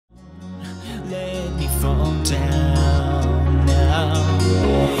fall down now.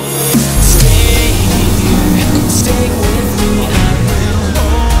 Stay here, stay with me, I will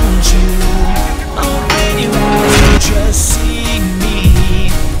hold you. Open your eyes and just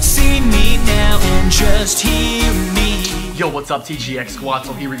see me now and just hear me. Yo, what's up, Trinity Squad?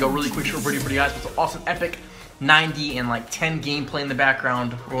 So here we go, really quick short video for you guys with an awesome epic 90 and like 10 gameplay in the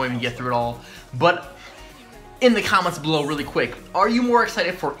background. We won't even get through it all, but in the comments below really quick, are you more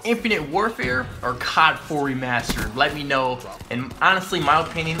excited for Infinite Warfare or COD 4 Remastered? Let me know. And honestly, my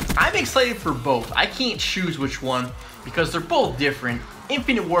opinion, I'm excited for both. I can't choose which one because they're both different.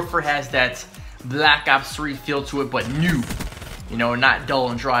 Infinite Warfare has that Black Ops 3 feel to it, but new. You know, not dull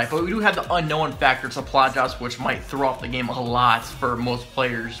and dry. But we do have the unknown factor to plot jobs, which might throw off the game a lot for most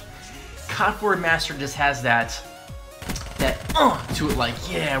players. COD 4 Remastered just has that to it, like,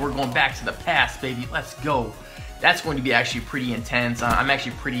 yeah, we're going back to the past, baby, let's go. That's going to be actually pretty intense. I'm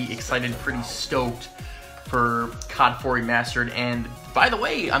actually pretty excited, pretty stoked for COD 4 Remastered. And by the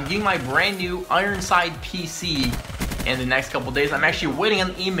way, I'm getting my brand new Ironside PC in the next couple days. I'm actually waiting on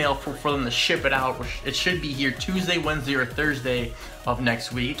an email for them to ship it out, which it should be here Tuesday, Wednesday, or Thursday of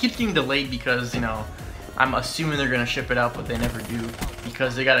next week. It keeps getting delayed because, you know, I'm assuming they're gonna ship it out, but they never do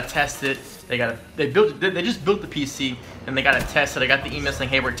because they gotta test it. They just built the PC and they gotta test it. I got the email saying,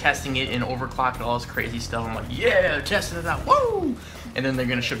 hey, we're testing it in overclock and all this crazy stuff. I'm like, yeah, they're testing it out, woo! And then they're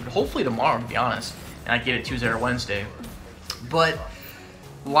gonna ship it hopefully tomorrow, to be honest, and I get it Tuesday or Wednesday. But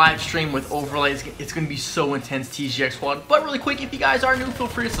live stream with overlays, it's gonna be so intense, Trinity Squad. But really quick, if you guys are new, feel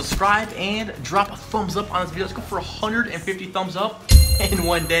free to subscribe and drop a thumbs up on this video. Let's go for 150 thumbs up in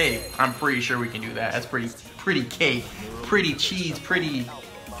one day. I'm pretty sure we can do that. That's pretty cake, pretty cheese, pretty,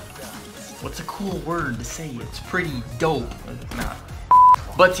 what's a cool word to say? It's pretty dope. Nah.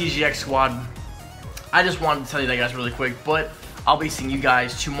 But Trinity Squad, I just wanted to tell you that, guys, really quick. But I'll be seeing you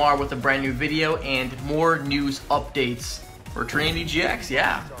guys tomorrow with a brand new video and more news updates for Trinity GX.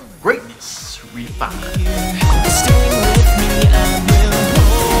 Yeah, greatness redefined. Stay with me, I will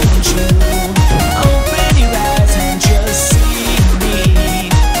hold you.